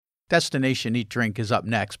Destination Eat Drink is up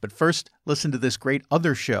next, but first, listen to this great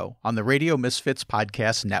other show on the Radio Misfits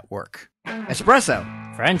Podcast Network. Espresso,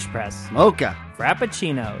 French press, mocha,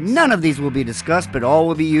 frappuccinos. None of these will be discussed, but all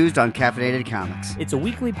will be used on Caffeinated Comics. It's a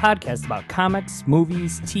weekly podcast about comics,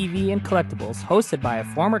 movies, TV, and collectibles, hosted by a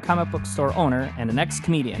former comic book store owner and an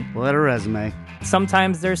ex-comedian. What a resume.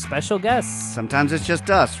 Sometimes there's special guests. Sometimes it's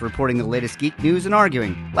just us reporting the latest geek news and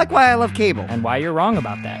arguing, like why I love cable. And why you're wrong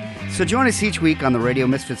about that. So join us each week on the Radio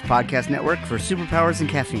Misfits Podcast Network for superpowers and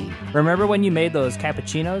caffeine. Remember when you made those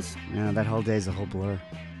cappuccinos? Yeah, that whole day's a whole blur.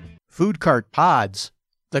 Food Cart Pods,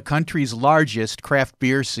 the country's largest craft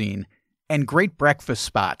beer scene, and great breakfast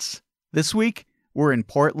spots. This week, we're in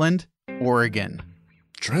Portland, Oregon.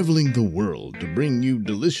 Traveling the world to bring you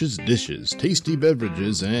delicious dishes, tasty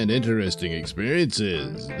beverages, and interesting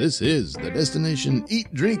experiences. This is the Destination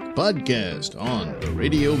Eat Drink Podcast on the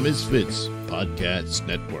Radio Misfits Podcast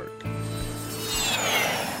Network.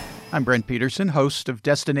 I'm Brent Peterson, host of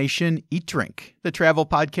Destination Eat Drink, the travel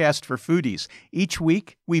podcast for foodies. Each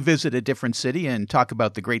week, we visit a different city and talk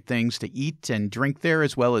about the great things to eat and drink there,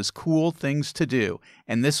 as well as cool things to do.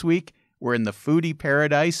 And this week, we're in the foodie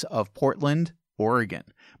paradise of Portland, Oregon.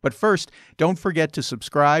 But first, don't forget to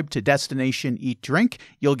subscribe to Destination Eat Drink.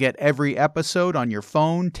 You'll get every episode on your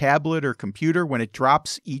phone, tablet, or computer when it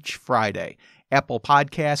drops each Friday. Apple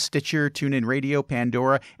Podcasts, Stitcher, TuneIn Radio,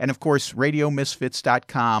 Pandora, and of course,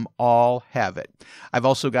 RadioMisfits.com all have it. I've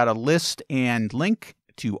also got a list and link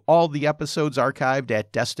to all the episodes archived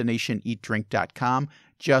at DestinationEatDrink.com.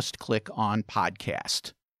 Just click on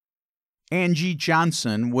Podcast. Angie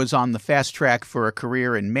Johnson was on the fast track for a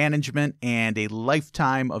career in management and a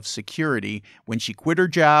lifetime of security when she quit her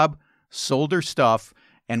job, sold her stuff,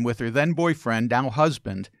 and with her then-boyfriend, now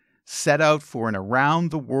husband, set out for an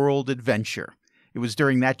around-the-world adventure. It was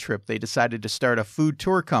during that trip they decided to start a food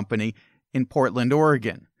tour company in Portland,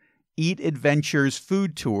 Oregon. Eat Adventures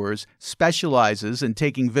Food Tours specializes in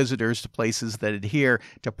taking visitors to places that adhere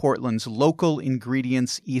to Portland's local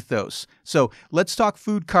ingredients ethos. So let's talk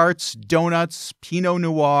food carts, donuts, Pinot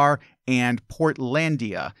Noir, and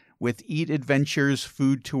Portlandia with Eat Adventures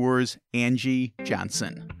Food Tours' Angie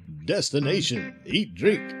Johnson. Destination Eat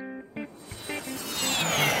Drink.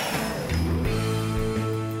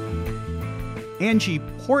 Angie,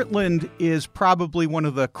 Portland is probably one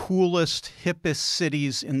of the coolest, hippest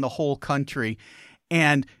cities in the whole country.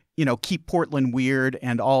 And, keep Portland weird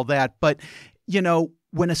and all that. But,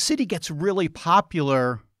 when a city gets really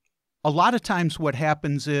popular, a lot of times what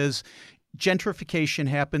happens is gentrification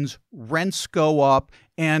happens, rents go up,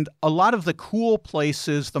 and a lot of the cool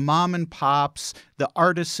places, the mom and pops, the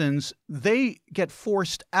artisans, they get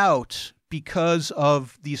forced out because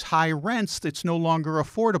of these high rents that's no longer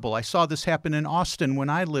affordable. I saw this happen in Austin when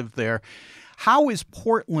I lived there. How is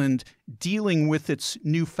Portland dealing with its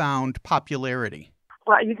newfound popularity?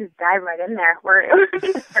 Well, you just dive right in there. We're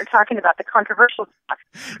talking about the controversial stuff.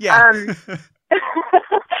 Yeah.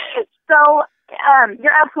 So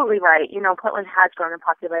you're absolutely right. Portland has grown in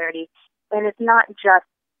popularity, and it's not just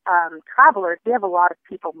travelers. We have a lot of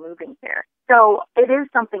people moving here. So it is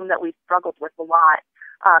something that we've struggled with a lot.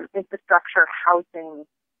 Infrastructure, housing,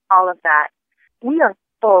 all of that. We are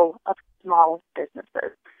full of small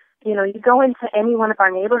businesses. You go into any one of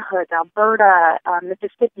our neighborhoods, Alberta,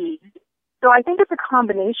 Mississippi. So I think it's a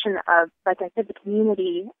combination of, like I said, the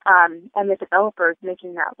community and the developers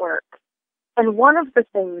making that work. And one of the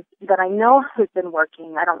things that I know has been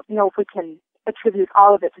working, I don't know if we can attribute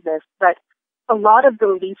all of it to this, but a lot of the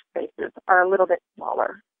lease spaces are a little bit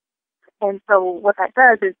smaller. And so what that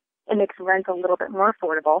does is it makes rent a little bit more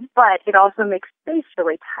affordable, but it also makes space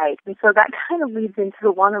really tight. And so that kind of leads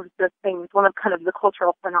into one of the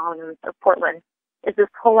cultural phenomena of Portland is this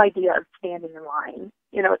whole idea of standing in line.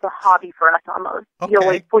 It's a hobby for us almost. Okay, You'll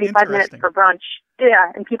wait 45 minutes for brunch.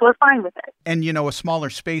 Yeah, and people are fine with it. And, a smaller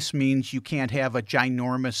space means you can't have a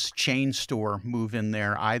ginormous chain store move in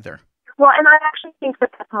there either. Well, and I actually think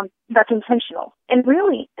that's intentional. And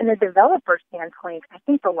really, in a developer standpoint, I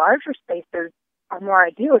think the larger spaces are more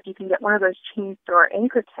ideal if you can get one of those chain store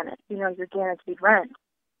anchor tenants, your guaranteed rent.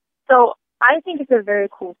 So I think it's a very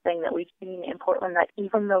cool thing that we've seen in Portland that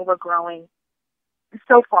even though we're growing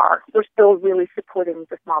so far, we're still really supporting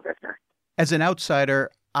the small business. As an outsider,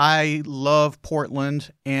 I love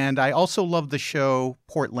Portland, and I also love the show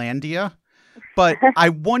Portlandia. But I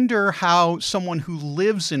wonder how someone who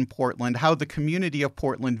lives in Portland, how the community of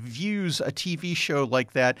Portland views a TV show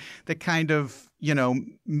like that kind of,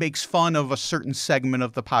 makes fun of a certain segment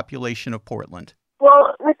of the population of Portland.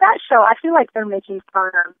 Well, with that show, I feel like they're making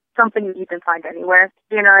fun of something you can find anywhere.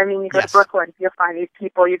 You go Yes. to Brooklyn, you'll find these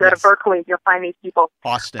people. You go to Berkeley, you'll find these people.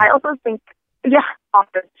 Austin. I also think,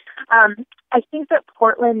 Austin. I think that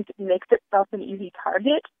Portland makes itself an easy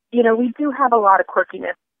target. We do have a lot of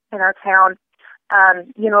quirkiness in our town.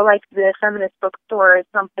 Like the feminist bookstore is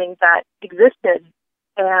something that existed,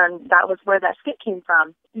 and that was where that skit came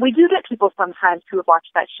from. We do get people sometimes who have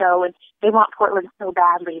watched that show, and they want Portland so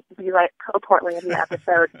badly to be like, oh, Portland in the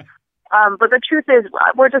episode. But the truth is,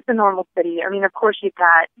 we're just a normal city. I mean, of course, you've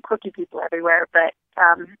got quirky people everywhere, but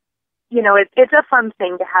it's a fun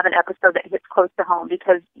thing to have an episode that hits close to home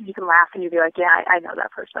because you can laugh and you'll be like, yeah, I know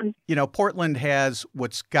that person. Portland has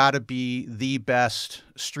what's got to be the best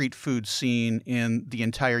street food scene in the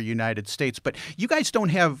entire United States. But you guys don't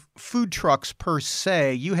have food trucks per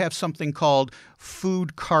se. You have something called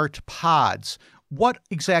food cart pods. What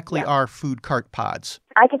exactly are food cart pods?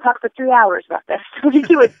 I could talk for 3 hours about this. We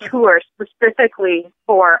do a tour specifically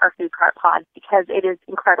for our food cart pods because it is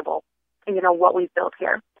incredible, what we've built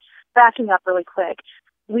here. Backing up really quick,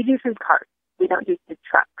 we do food carts. We don't do food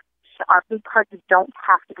trucks. Our food carts don't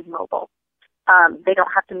have to be mobile. They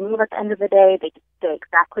don't have to move at the end of the day. They just stay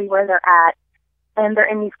exactly where they're at. And they're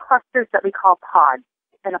in these clusters that we call pods.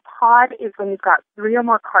 And a pod is when you've got 3 or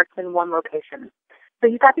more carts in one location. So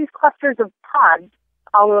you've got these clusters of pods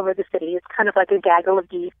all over the city. It's kind of like a gaggle of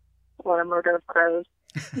geese or a murder of crows.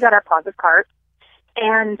 You've got our pods of carts.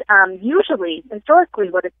 And usually, historically,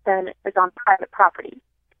 what it's been is on private property.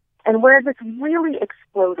 And where this really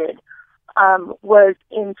exploded was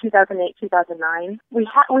in 2008, 2009. We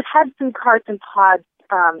had food carts and pods,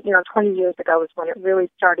 20 years ago was when it really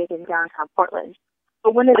started in downtown Portland.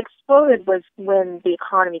 But when it exploded was when the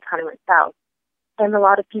economy kind of went south. And a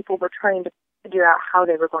lot of people were trying to figure out how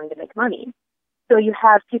they were going to make money. So you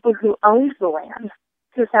have people who owned the land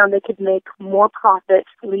who found they could make more profit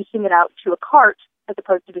leasing it out to a cart as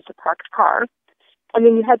opposed to just a parked car. And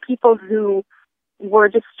then you had people who were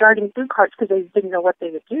just starting food carts because they didn't know what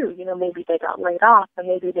they would do. Maybe they got laid off and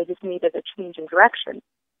maybe they just needed a change in direction.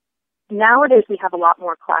 Nowadays, we have a lot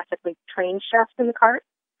more classically trained chefs in the cart.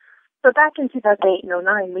 So back in 2008 and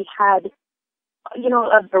 2009, we had,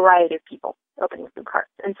 a variety of people opening food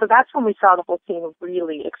carts. And so that's when we saw the whole scene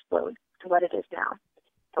really explode to what it is now.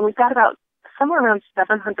 And we've got about somewhere around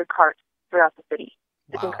 700 carts throughout the city.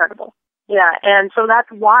 It's incredible. Yeah, and so that's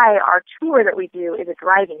why our tour that we do is a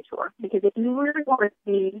driving tour. Because if you really want to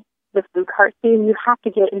see the food cart scene, you have to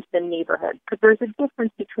get into the neighborhood. Because there's a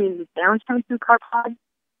difference between the downtown food cart pods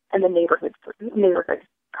and the neighborhood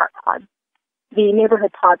cart pods. The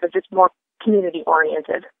neighborhood pods are just more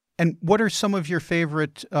community-oriented. And what are some of your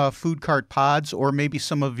favorite food cart pods or maybe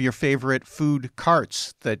some of your favorite food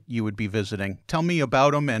carts that you would be visiting? Tell me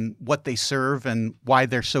about them and what they serve and why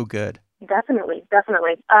they're so good. Definitely.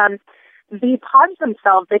 The pods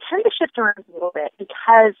themselves, they tend to shift around a little bit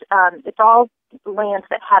because it's all land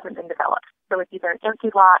that hasn't been developed. So it's either an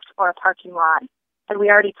empty lot or a parking lot. And we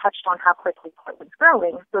already touched on how quickly Portland's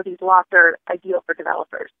growing, so these lots are ideal for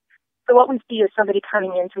developers. So what we see is somebody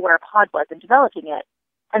coming into where a pod was and developing it,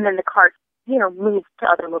 and then the cart, moves to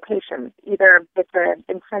other locations. Either it's an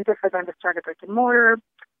incentive for them to start a brick and mortar,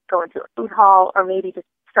 go into a food hall, or maybe just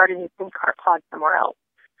start a new food cart pod somewhere else.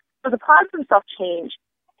 So the pods themselves change.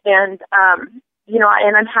 And,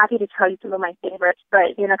 and I'm happy to tell you some of my favorites,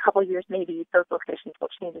 but in a couple of years, maybe those locations will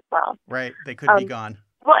change as well. Right. They could be gone.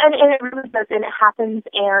 Well, and it really does, and it happens,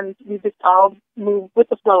 and we just all move with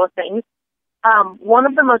the flow of things. One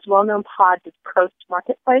of the most well-known pods is Prost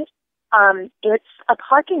Marketplace. It's a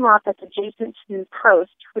parking lot that's adjacent to Prost,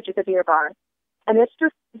 which is a beer bar. And it's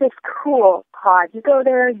just this cool pod. You go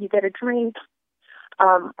there, you get a drink.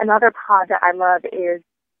 Another pod that I love is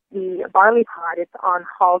the Barley Pod. It's on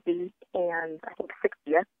Halsey and I think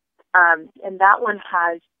 60th. And that one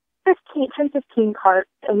has 15 carts,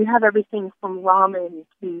 and we have everything from ramen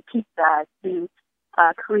to pizza to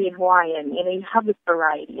Korean Hawaiian. You have this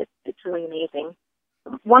variety. It's really amazing.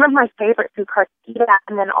 One of my favorite food carts to eat at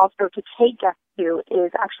and then also to take guests to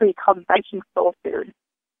is actually called Viking Soul Food.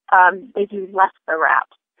 They do lefse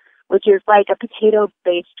wraps, which is like a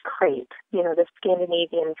potato-based crepe, the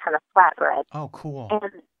Scandinavian kind of flatbread. Oh, cool.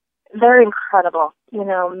 And they're incredible.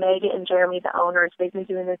 Meg and Jeremy, the owners, they've been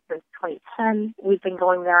doing this since 2010. We've been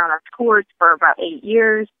going there on our tours for about 8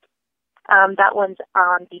 years. That one's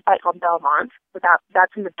on the site called Belmont. So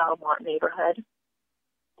that's in the Belmont neighborhood.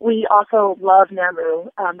 We also love Namu.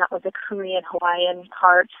 That was a Korean Hawaiian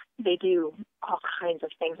cart. They do all kinds of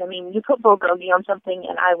things. I mean, you put bulgogi on something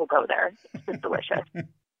and I will go there. It's just delicious.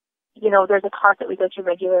 There's a cart that we go to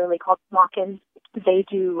regularly called Smockins. They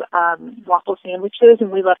do waffle sandwiches,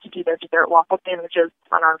 and we love to do their dessert waffle sandwiches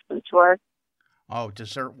on our food tour. Oh,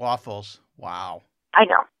 dessert waffles. Wow. I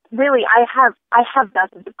know. really, I have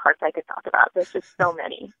dozens of carts I could talk about. There's just so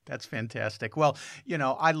many. That's fantastic. Well,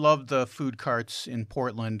 I love the food carts in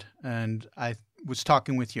Portland, and I was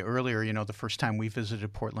talking with you earlier, the first time we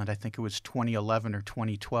visited Portland, I think it was 2011 or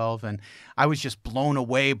 2012, and I was just blown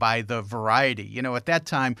away by the variety. At that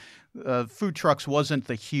time, food trucks wasn't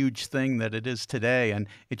the huge thing that it is today, and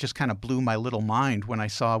it just kind of blew my little mind when I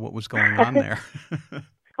saw what was going on there.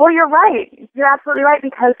 Well, you're right. You're absolutely right,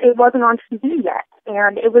 because it wasn't on TV yet,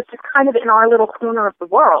 and it was just kind of in our little corner of the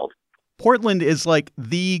world. Portland is like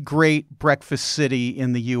the great breakfast city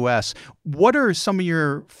in the U.S. What are some of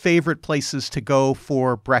your favorite places to go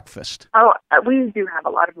for breakfast? Oh, we do have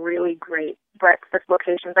a lot of really great breakfast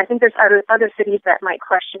locations. I think there's other cities that might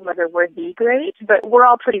question whether we're the great, but we're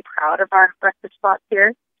all pretty proud of our breakfast spots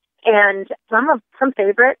here. And some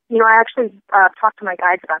favorites, I actually talked to my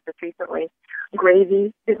guides about this recently.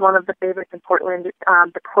 Gravy is one of the favorites in Portland.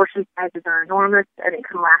 The portion sizes are enormous, and it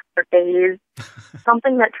can last for days.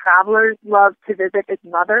 Something that travelers love to visit is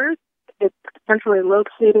Mother's. It's centrally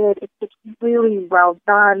located. It's just really well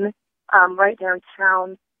done, right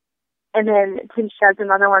downtown. And then Tin Shed's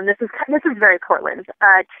another one. This is very Portland.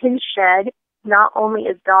 Tin Shed not only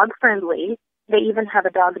is dog friendly, they even have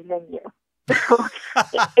a dog menu.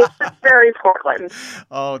 It's very Portland.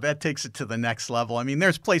 Oh, that takes it to the next level. I mean,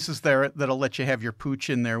 there's places there that'll let you have your pooch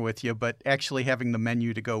in there with you, but actually having the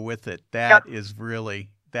menu to go with it, that is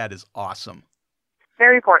awesome.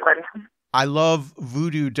 Very Portland. I love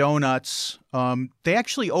Voodoo Donuts. They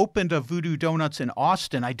actually opened a Voodoo Donuts in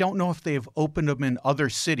Austin. I don't know if they've opened them in other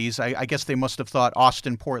cities. I guess they must have thought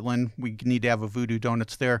Austin, Portland, we need to have a Voodoo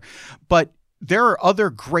Donuts there. But there are other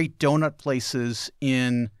great donut places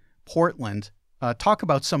in Portland. Talk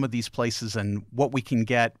about some of these places and what we can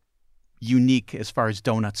get unique as far as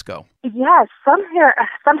donuts go. Yes,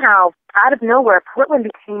 somehow, out of nowhere, Portland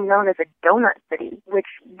became known as a donut city, which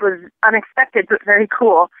was unexpected but very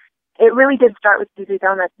cool. It really did start with Voodoo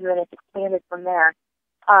Donuts, and then it expanded from there.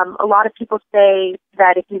 A lot of people say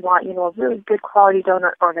that if you want, a really good quality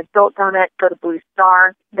donut or an adult donut, go to Blue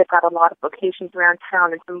Star. They've got a lot of locations around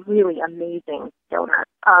town and some really amazing donuts.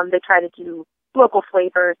 They try to do local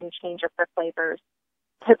flavors and change up their flavors.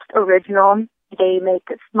 Tips Original, they make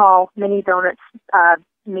small mini donuts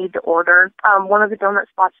made to order. One of the donut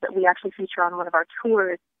spots that we actually feature on one of our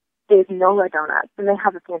tours is Nola Donuts, and they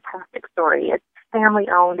have a fantastic story. It's family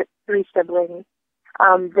owned. It's 3 siblings.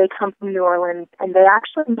 They come from New Orleans, and they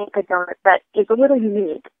actually make a donut that is a little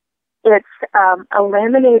unique. It's a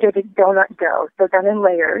laminated donut dough, so done in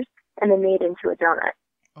layers, and then made into a donut.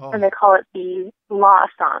 Oh. And they call it the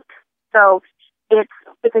croissant. So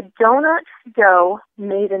it's a donut dough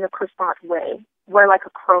made in a croissant way, where like a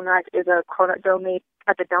cronut is a cronut dough made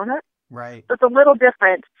as a donut. Right. So it's a little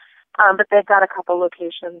different, but they've got a couple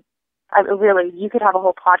locations. Really, you could have a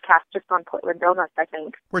whole podcast just on Portland donuts, I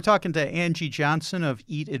think. We're talking to Angie Johnson of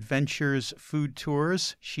Eat Adventures Food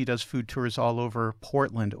Tours. She does food tours all over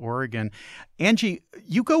Portland, Oregon. Angie,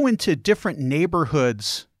 you go into different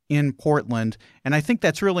neighborhoods in Portland, and I think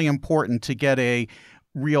that's really important to get a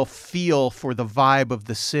real feel for the vibe of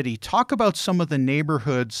the city. Talk about some of the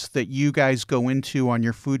neighborhoods that you guys go into on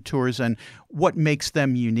your food tours and what makes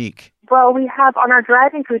them unique. Well, we have on our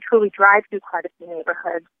driving food tour, we drive through quite a few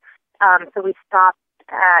neighborhoods. So we stopped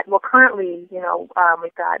at, currently,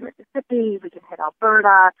 we've got Mississippi, we can hit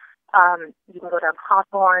Alberta, you can go down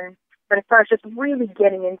Hawthorne. But as far as just really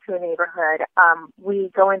getting into a neighborhood, we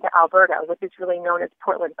go into Alberta, which is really known as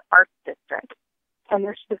Portland's Arts District. And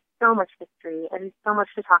there's just so much history and so much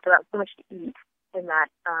to talk about, so much to eat in that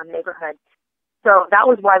neighborhood. So that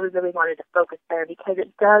was why we really wanted to focus there, because it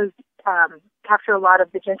does capture a lot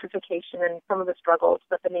of the gentrification and some of the struggles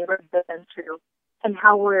that the neighborhood has been through and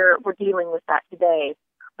how we're dealing with that today.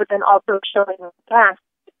 But then also showing guests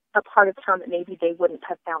a part of town that maybe they wouldn't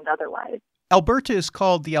have found otherwise. Alberta is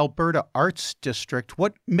called the Alberta Arts District.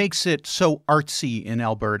 What makes it so artsy in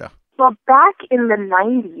Alberta? Well, back in the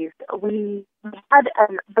 90s, we had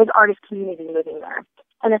a big artist community living there.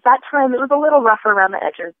 And at that time, it was a little rough around the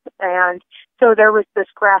edges. And so there was this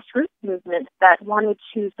grassroots movement that wanted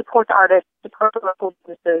to support the artists, support the local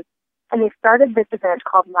businesses. And they started this event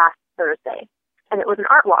called Last Thursday. And it was an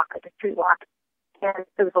art walk, like a street walk. And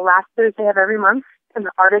it was the last Thursday of every month. And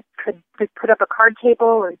the artists could just put up a card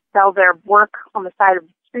table and sell their work on the side of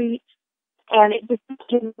the street. And it just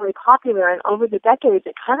became really popular. And over the decades,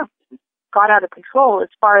 it kind of got out of control as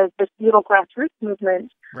far as this little grassroots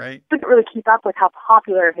movement. Right. Couldn't really keep up with how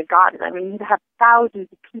popular it had gotten. I mean, you'd have thousands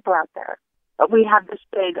of people out there. But we have this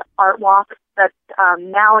big art walk that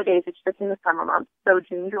nowadays it's just in the summer months, so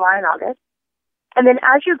June, July, and August. And then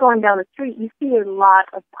as you're going down the street, you see a lot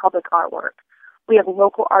of public artwork. We have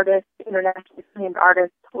local artists, internationally acclaimed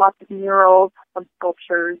artists, lots of murals, some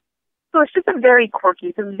sculptures. So it's just a very quirky,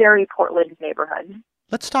 it's a very Portland neighborhood.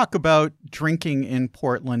 Let's talk about drinking in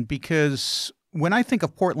Portland, because when I think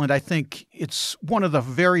of Portland, I think it's one of the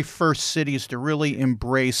very first cities to really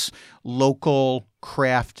embrace local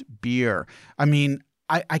craft beer. I mean,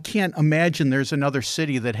 I can't imagine there's another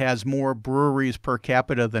city that has more breweries per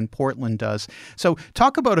capita than Portland does. So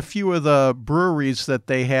talk about a few of the breweries that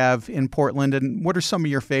they have in Portland, and what are some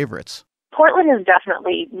of your favorites? Portland is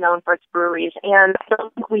definitely known for its breweries, and I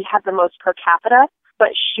don't think we have the most per capita, but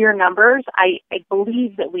sheer numbers, I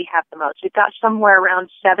believe that we have the most. We've got somewhere around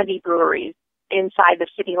 70 breweries inside the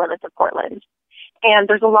city limits of Portland. And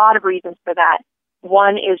there's a lot of reasons for that.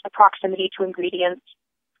 One is the proximity to ingredients,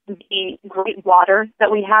 the great water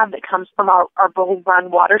that we have that comes from our Bull Run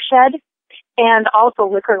watershed, and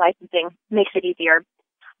also liquor licensing makes it easier.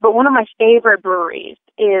 But one of my favorite breweries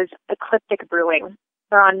is Ecliptic Brewing.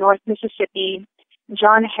 They're on North Mississippi.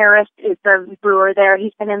 John Harris is the brewer there.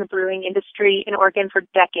 He's been in the brewing industry in Oregon for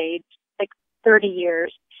decades, like 30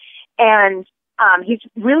 years. And he's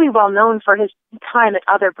really well known for his time at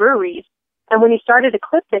other breweries. And when he started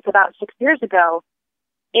Ecliptic about 6 years ago,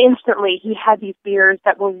 instantly he had these beers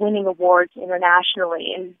that were winning awards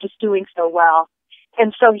internationally and just doing so well.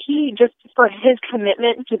 And so he just, for his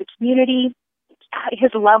commitment to the community,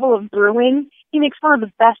 his level of brewing, he makes one of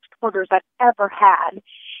the best porters I've ever had.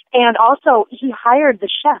 And also, he hired the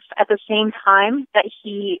chef at the same time that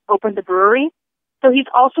he opened the brewery. So he's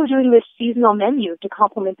also doing this seasonal menu to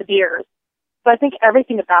complement the beers. So I think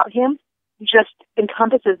everything about him just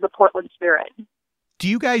encompasses the Portland spirit. Do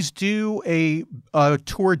you guys do a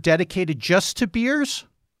tour dedicated just to beers?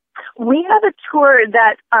 We have a tour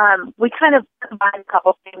that we kind of combine a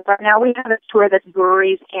couple things. Right now we have a tour that's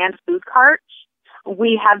breweries and food carts.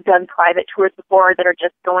 We have done private tours before that are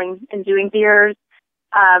just going and doing beers.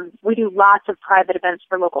 We do lots of private events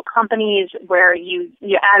for local companies where you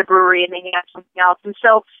add a brewery and then you add something else. And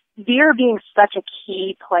so beer being such a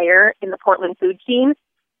key player in the Portland food scene,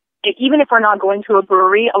 even if we're not going to a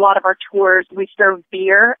brewery, a lot of our tours, we serve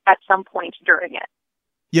beer at some point during it.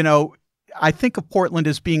 You know, I think of Portland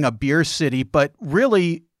as being a beer city, but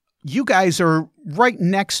really you guys are right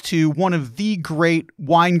next to one of the great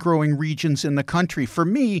wine growing regions in the country. For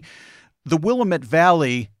me, the Willamette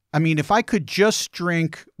Valley, I mean, if I could just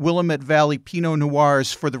drink Willamette Valley Pinot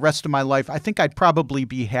Noirs for the rest of my life, I think I'd probably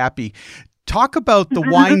be happy. Talk about the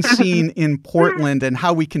wine scene in Portland and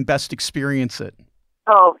how we can best experience it.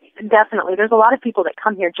 Oh, definitely. There's a lot of people that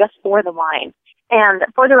come here just for the wine. And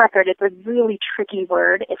for the record, it's a really tricky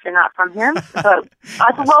word if you're not from here. So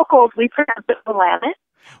us locals, we pronounce it Willamette.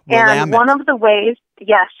 And one of the ways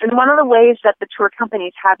that the tour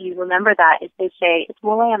companies have you remember that is they say, it's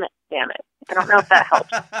Willamette, damn it. I don't know if that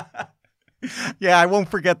helps. Yeah, I won't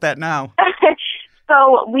forget that now.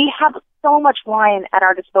 So we have so much wine at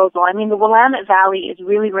our disposal. I mean, the Willamette Valley is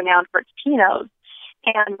really renowned for its Pinots.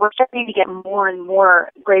 And we're starting to get more and more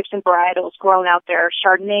grapes and varietals grown out there.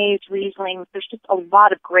 Chardonnays, Rieslings, there's just a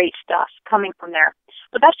lot of great stuff coming from there.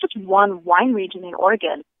 But that's just one wine region in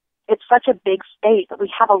Oregon. It's such a big state that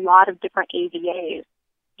we have a lot of different AVAs.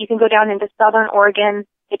 You can go down into southern Oregon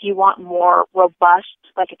if you want more robust,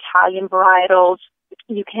 like Italian varietals.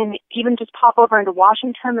 You can even just pop over into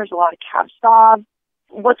Washington. There's a lot of Cab Sauv.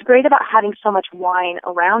 What's great about having so much wine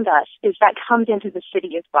around us is that comes into the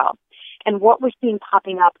city as well. And what we're seeing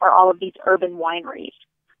popping up are all of these urban wineries,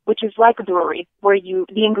 which is like a brewery, where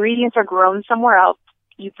the ingredients are grown somewhere else,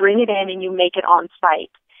 you bring it in and you make it on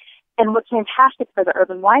site. And what's fantastic for the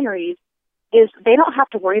urban wineries is they don't have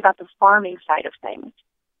to worry about the farming side of things.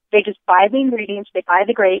 They just buy the ingredients, they buy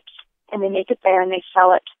the grapes, and they make it there and they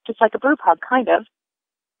sell it just like a brew pub, kind of.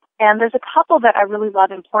 And there's a couple that I really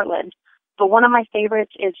love in Portland, but one of my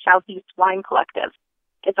favorites is Southeast Wine Collective.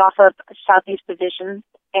 It's off of Southeast Division,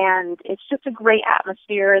 and it's just a great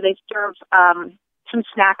atmosphere. They serve some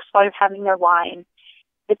snacks while you're having their wine.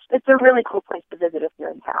 It's a really cool place to visit if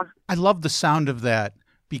you're in town. I love the sound of that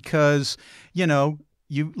because, you know,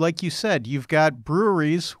 like you said, you've got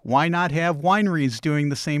breweries. Why not have wineries doing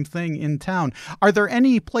the same thing in town? Are there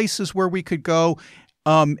any places where we could go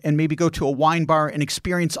and maybe go to a wine bar and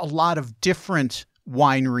experience a lot of different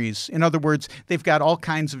wineries? In other words, they've got all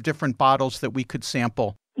kinds of different bottles that we could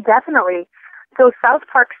sample. Definitely. So South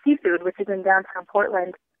Park Seafood, which is in downtown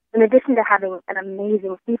Portland, in addition to having an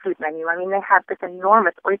amazing seafood menu, I mean, they have this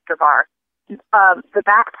enormous oyster bar. The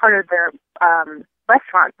back part of their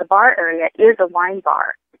restaurant, the bar area, is a wine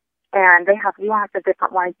bar. And they have lots of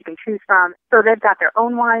different wines you can choose from. So they've got their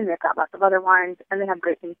own wine, they've got lots of other wines, and they have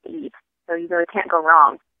great things to eat. So you really can't go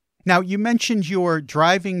wrong. Now, you mentioned your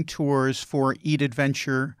driving tours for Eat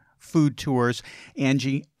Adventure food tours,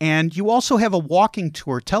 Angie, and you also have a walking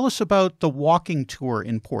tour. Tell us about the walking tour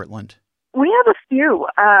in Portland. We have a few.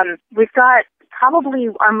 We've got probably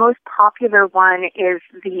our most popular one is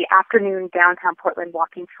the afternoon downtown Portland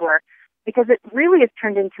walking tour, because it really has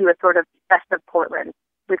turned into a sort of best of Portland.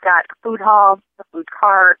 We've got a food hall, a food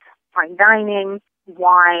cart, fine dining,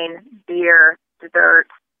 wine, beer, dessert.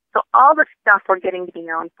 So all the stuff we're getting to be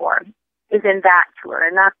known for is in that tour,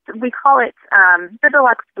 and we call it the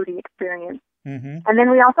deluxe foodie experience. Mm-hmm. And then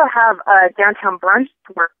we also have a downtown brunch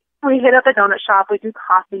tour. We hit up a donut shop, we do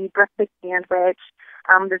coffee, breakfast sandwich.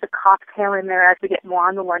 There's a cocktail in there as we get more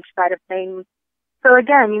on the lunch side of things. So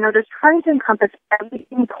again, there's trying to encompass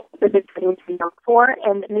everything that it's getting to be known for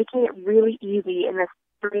and making it really easy in this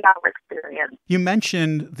 3-hour experience. You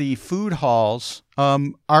mentioned the food halls.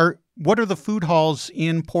 What are the food halls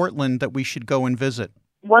in Portland that we should go and visit?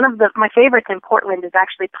 One of my favorites in Portland is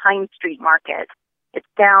actually Pine Street Market. It's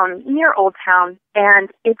down near Old Town, and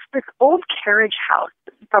it's this old carriage house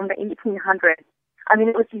from the 1800s. I mean,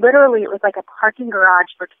 it was like a parking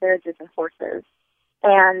garage for carriages and horses.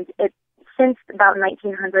 And it, since about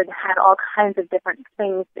 1900, had all kinds of different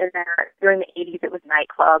things in there. During the 80s, it was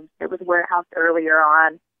nightclubs. It was warehouse earlier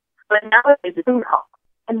on. But now it's a food hall.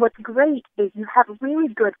 And what's great is you have really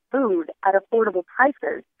good food at affordable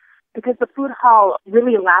prices because the food hall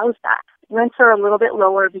really allows that. Rents are a little bit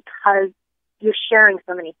lower because you're sharing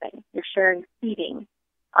so many things. You're sharing seating.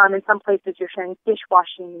 In some places, you're sharing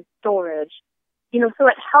dishwashing, storage. So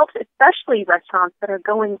it helps, especially restaurants that are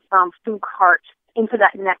going from food cart into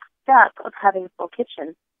that next step of having a full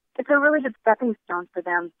kitchen. It's a really good stepping stone for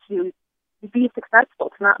them to be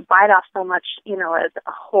successful, to not bite off so much, as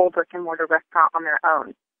a whole brick and mortar restaurant on their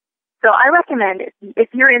own. So I recommend if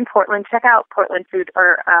you're in Portland, check out Portland Food,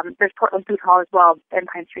 or there's Portland Food Hall as well in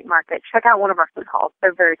Pine Street Market. Check out one of our food halls.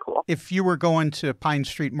 They're very cool. If you were going to Pine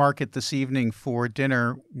Street Market this evening for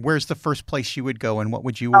dinner, where's the first place you would go and what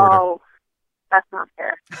would you order? Oh, that's not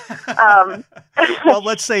fair. Well,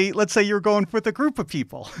 let's say you're going with a group of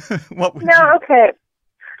people. What would you? Okay.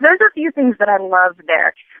 There's a few things that I love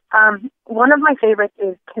there. One of my favorites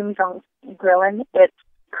is Kim Jong's Grillin'. It's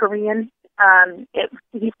Korean.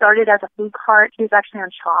 He started as a food cart. He was actually on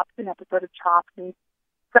Chopped, an episode of Chopped, and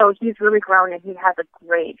so he's really grown, and he has a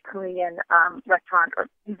great Korean restaurant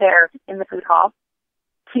there in the food hall.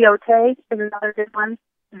 Tiote is another good one.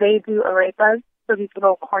 They do arepas, so these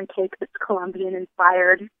little corn cakes that's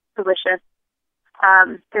Colombian-inspired, delicious.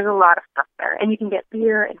 There's a lot of stuff there, and you can get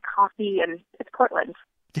beer and coffee, and it's Portland.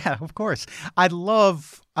 Yeah, of course. I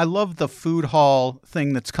love the food hall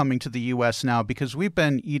thing that's coming to the U.S. now because we've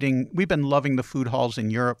been loving the food halls in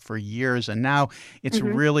Europe for years, and now it's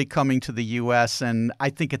really coming to the U.S., and I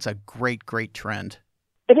think it's a great, great trend.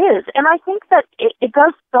 It is, and I think that it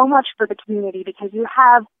does so much for the community because you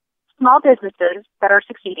have small businesses that are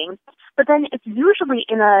succeeding, but then it's usually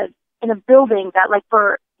in a building that, like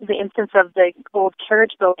for the instance of the old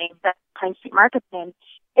carriage building that Pine Street Market's in,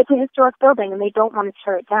 it's a historic building, and they don't want to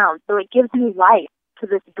tear it down. So it gives new life to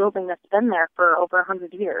this building that's been there for over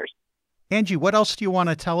 100 years. Angie, what else do you want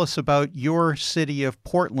to tell us about your city of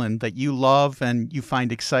Portland that you love and you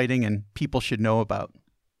find exciting and people should know about?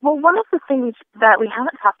 Well, one of the things that we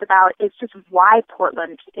haven't talked about is just why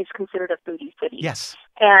Portland is considered a foodie city. Yes.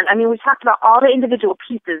 And, I mean, we talked about all the individual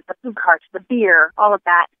pieces, the food carts, the beer, all of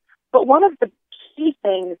that. But one of the key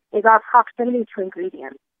things is our proximity to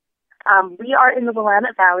ingredients. We are in the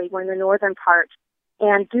Willamette Valley. We're in the northern part.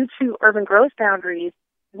 And due to urban growth boundaries,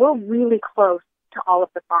 we're really close to all of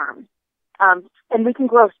the farms. And we can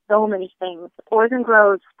grow so many things. Oregon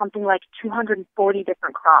grows something like 240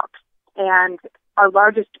 different crops. And our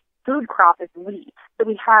largest food crop is wheat. So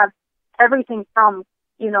we have everything from,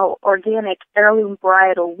 organic heirloom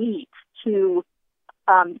varietal wheat to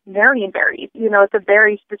Marion berries. It's a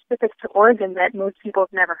berry specific to Oregon that most people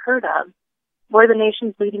have never heard of. We're the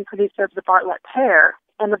nation's leading producer of the Bartlett pear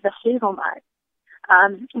and of the hazelnut.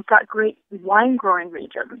 We've got great wine growing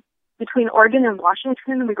regions. Between Oregon and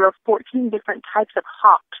Washington, we grow 14 different types of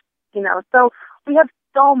hops. So we have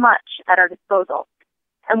so much at our disposal.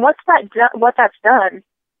 And what that's done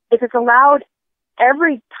is it's allowed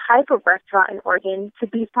every type of restaurant in Oregon to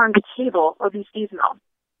be farm to table or be seasonal.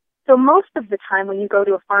 So most of the time when you go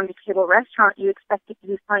to a farm to table restaurant, you expect it to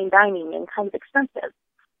be fine dining and kind of expensive.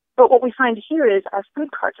 But what we find here is our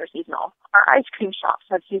food carts are seasonal. Our ice cream shops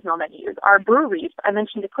have seasonal menus. Our breweries, I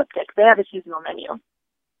mentioned Ecliptic, they have a seasonal menu.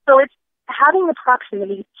 So it's having the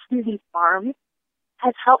proximity to these farms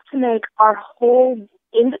has helped to make our whole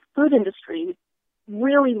food industry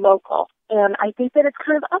really local And I think that it's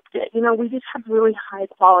kind of upped it. You know, we just have really high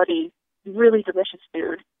quality, really delicious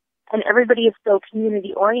food. And everybody is so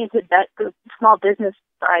community-oriented that the small business is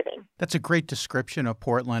thriving. That's a great description of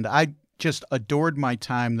Portland. I just adored my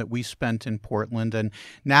time that we spent in Portland, and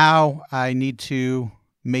now I need to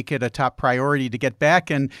make it a top priority to get back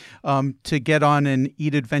and to get on an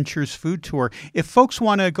Eat Adventures food tour. If folks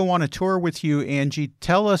want to go on a tour with you, Angie,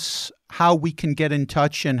 tell us how we can get in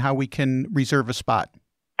touch and how we can reserve a spot.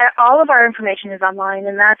 All of our information is online,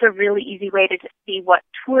 and that's a really easy way to just see what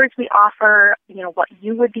tours we offer, you know, what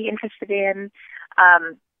you would be interested in,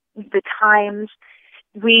 the times.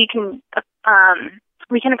 We can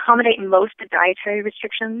accommodate most dietary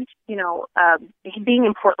restrictions. You know, being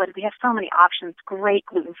in Portland, we have so many options, great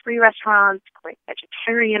gluten-free restaurants, great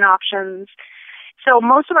vegetarian options. So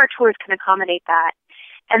most of our tours can accommodate that.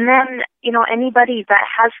 And then, you know, anybody that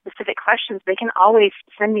has specific questions, they can always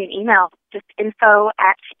send me an email, just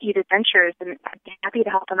info@Eat Adventures, and I'd be happy to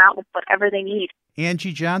help them out with whatever they need.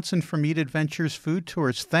 Angie Johnson from Eat Adventures Food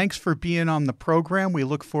Tours, thanks for being on the program. We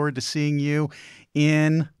look forward to seeing you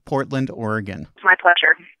in Portland, Oregon. It's my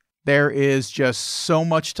pleasure. There is just so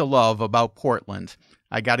much to love about Portland.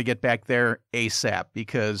 I got to get back there ASAP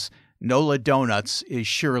because Nola Donuts is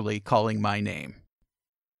surely calling my name.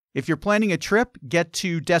 If you're planning a trip, get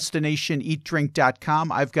to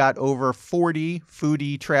destinationeatdrink.com. I've got over 40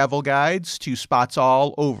 foodie travel guides to spots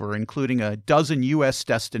all over, including a dozen U.S.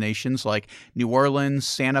 destinations like New Orleans,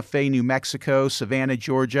 Santa Fe, New Mexico, Savannah,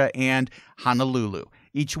 Georgia, and Honolulu.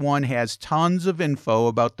 Each one has tons of info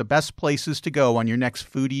about the best places to go on your next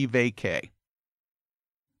foodie vacay.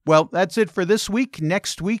 Well, that's it for this week.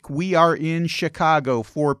 Next week, we are in Chicago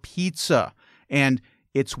for pizza, and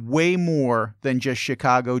it's way more than just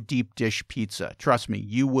Chicago deep dish pizza. Trust me,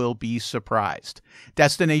 you will be surprised.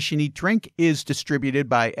 Destination Eat Drink is distributed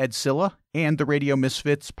by Ed Silla and the Radio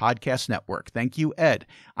Misfits Podcast Network. Thank you, Ed.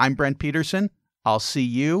 I'm Brent Peterson. I'll see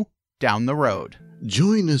you down the road.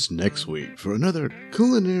 Join us next week for another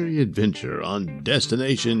culinary adventure on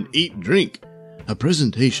Destination Eat Drink, a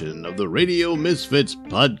presentation of the Radio Misfits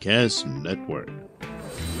Podcast Network.